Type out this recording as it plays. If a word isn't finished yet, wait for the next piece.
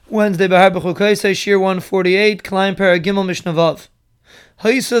Wednesday, Bahar B'Chukai, Shir 148, Klein Paragimel Mishnavav.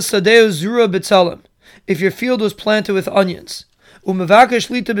 Haisa Sadeu Zura B'Tzalim. If your field was planted with onions, Umavakesh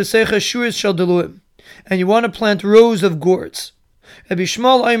Lita B'Secha Shuris Shal Deluim, and you want to plant rows of gourds. Rabbi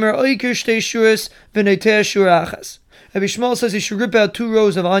Shmuel Aimer Oiker Shtei Shuris V'Neitea Shur Achas. Rabbi Shmuel says you should rip out 2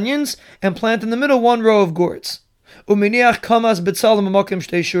 rows of onions and plant in the middle 1 row of gourds. Uminiach Kamas B'Tzalim Amakim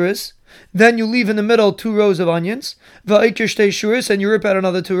Shtei Shuris. Then you leave in the middle 2 rows of onions, va'ikir shtei shuris, and you rip out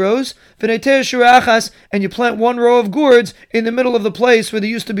another 2 rows, v'neitea shura achas, and you plant 1 row of gourds in the middle of the place where there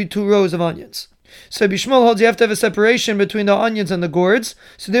used to be 2 rows of onions. So Bishmol holds you have to have a separation between the onions and the gourds,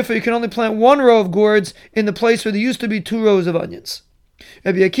 so therefore you can only plant 1 row of gourds in the place where there used to be 2 rows of onions.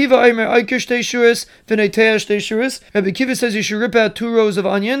 Rabbi Akiva Aimer Aikir Shtei Shuris V'Neitea Shtei Shuris. Rabbi Akiva says you should rip out 2 rows of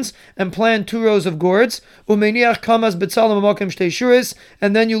onions and plant 2 rows of gourds. Umeiniach Kamas B'Tzalim Amakim Shtei Shuris,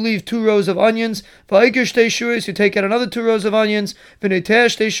 and then you leave 2 rows of onions. V'Aikir Shtei Shuris, you take out another 2 rows of onions. V'Neitea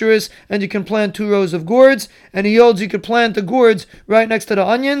Shtei Shuris, and you can plant 2 rows of gourds. And he holds you could plant the gourds right next to the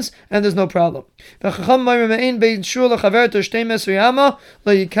onions, and there's no problem.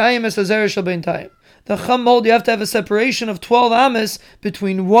 The Chum hold you have to have a separation of 12 amas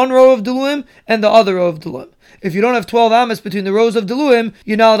between 1 row of Deluim and the other row of Deluim. If you don't have 12 amas between the rows of Deluim,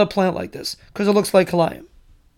 you're not allowed to plant like this, because it looks like Kalayim.